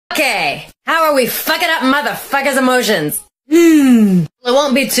Okay, how are we fucking up motherfuckers' emotions? It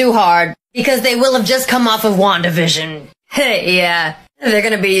won't be too hard, because they will have just come off of WandaVision. Hey, yeah, they're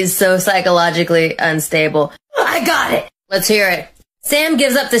gonna be so psychologically unstable. I got it! Let's hear it. Sam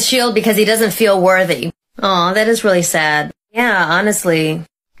gives up the shield because he doesn't feel worthy. Aw, that is really sad. Yeah, honestly,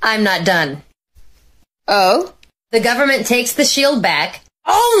 I'm not done. Oh? The government takes the shield back,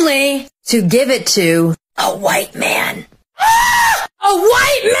 only to give it to a white man. A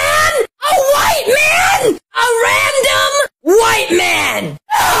white man? A white man? A random white man!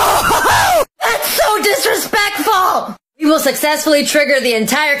 Oh, that's so disrespectful! We will successfully trigger the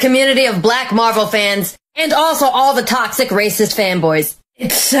entire community of black Marvel fans, and also all the toxic racist fanboys.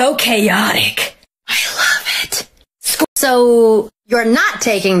 It's so chaotic. I love it. So, you're not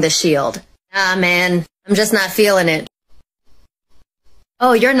taking the shield? Ah, man, I'm just not feeling it.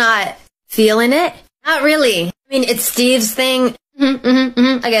 Oh, you're not feeling it? Not really. I mean, it's Steve's thing.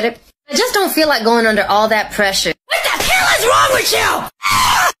 I get it. I just don't feel like going under all that pressure. What the hell is wrong with you?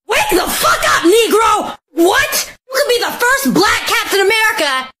 Ah, wake the fuck up, Negro! What? You could be the first black Captain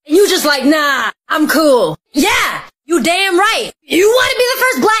America, and you just like, nah, I'm cool. Yeah, you damn right. You want to be the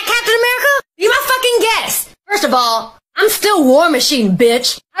first black Captain America? Be my fucking guest. First of all, I'm still War Machine,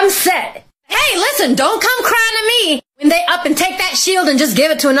 bitch. I'm set. Hey, listen, don't come crying to me when they up and take that shield and just give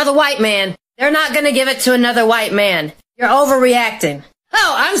it to another white man. They're not gonna give it to another white man. You're overreacting.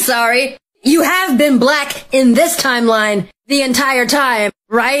 Oh, I'm sorry. You have been black in this timeline the entire time,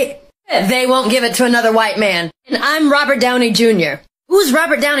 right? They won't give it to another white man. And I'm Robert Downey Jr. Who's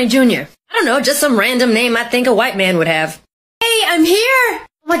Robert Downey Jr.? I don't know, just some random name I think a white man would have. Hey, I'm here!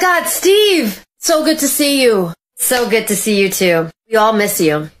 Oh my god, Steve! So good to see you. So good to see you too. We all miss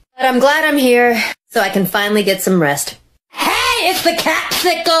you. But I'm glad I'm here, so I can finally get some rest. Hey, it's the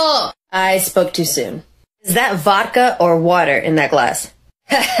capsicle! I spoke too soon. Is that vodka or water in that glass?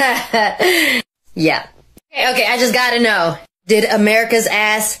 Yeah. Okay, I just gotta know. Did America's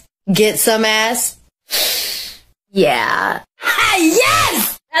ass get some ass? Yeah.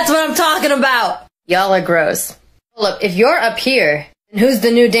 Yes! That's what I'm talking about! Y'all are gross. Look, if you're up here, then who's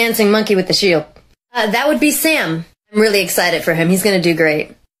the new dancing monkey with the shield? That would be Sam. I'm really excited for him. He's gonna do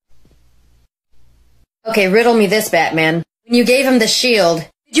great. Okay, riddle me this, Batman. When you gave him the shield,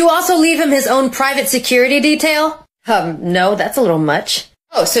 did you also leave him his own private security detail? No, that's a little much.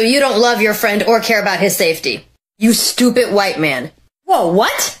 Oh, so you don't love your friend or care about his safety. You stupid white man. Whoa,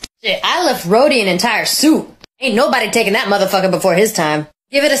 what? Shit, I left Rhodey an entire suit. Ain't nobody taking that motherfucker before his time.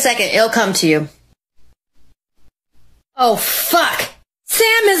 Give it a second, it'll come to you. Oh, fuck!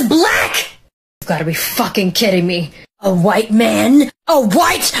 Sam is black! You've gotta be fucking kidding me. A white man? A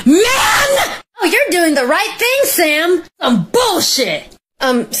white man?! Oh, you're doing the right thing, Sam! Some bullshit!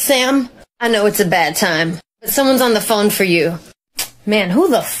 Sam, I know it's a bad time, but someone's on the phone for you. Man, who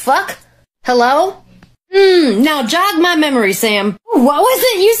the fuck? Hello? Now jog my memory, Sam. What was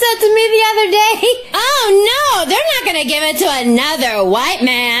it you said to me the other day? Oh no, they're not gonna give it to another white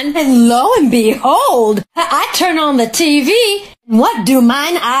man. And lo and behold, I turn on the TV, and what do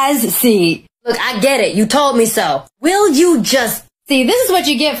mine eyes see? Look, I get it, you told me so. Will you just... See, this is what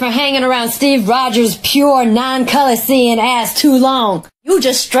you get for hanging around Steve Rogers' pure, non-color seeing ass too long. You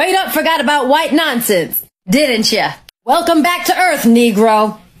just straight up forgot about white nonsense, didn't ya? Welcome back to Earth,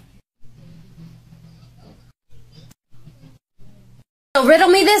 Negro. So riddle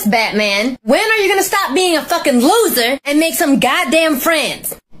me this, Batman. When are you gonna stop being a fucking loser and make some goddamn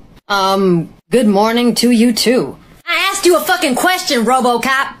friends? Good morning to you too. I asked you a fucking question,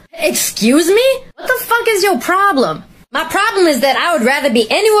 RoboCop. Excuse me? What the fuck is your problem? My problem is that I would rather be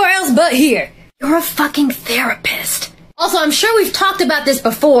anywhere else but here. You're a fucking therapist. Also, I'm sure we've talked about this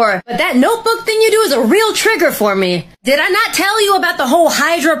before, but that notebook thing you do is a real trigger for me. Did I not tell you about the whole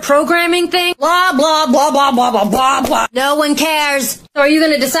Hydra programming thing? Blah, blah, blah, blah, blah, blah, blah, blah. No one cares. So are you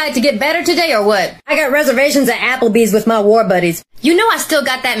gonna decide to get better today or what? I got reservations at Applebee's with my war buddies. You know I still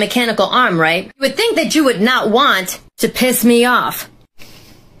got that mechanical arm, right? You would think that you would not want to piss me off.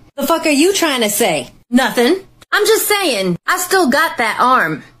 The fuck are you trying to say? Nothing. I'm just saying, I still got that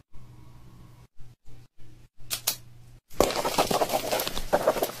arm.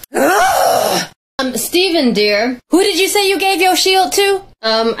 Steven, dear, who did you say you gave your shield to?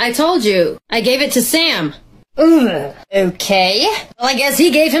 I told you. I gave it to Sam. Okay. Well, I guess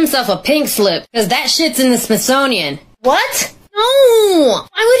he gave himself a pink slip, because that shit's in the Smithsonian. What? No!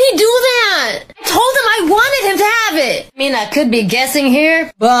 Why would he do that? I told him I wanted him to have it! I mean, I could be guessing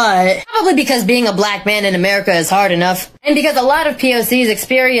here, but probably because being a black man in America is hard enough. And because a lot of POCs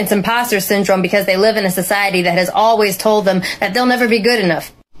experience imposter syndrome because they live in a society that has always told them that they'll never be good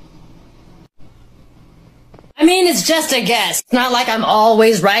enough. I mean, it's just a guess. It's not like I'm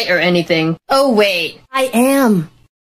always right or anything. Oh wait, I am.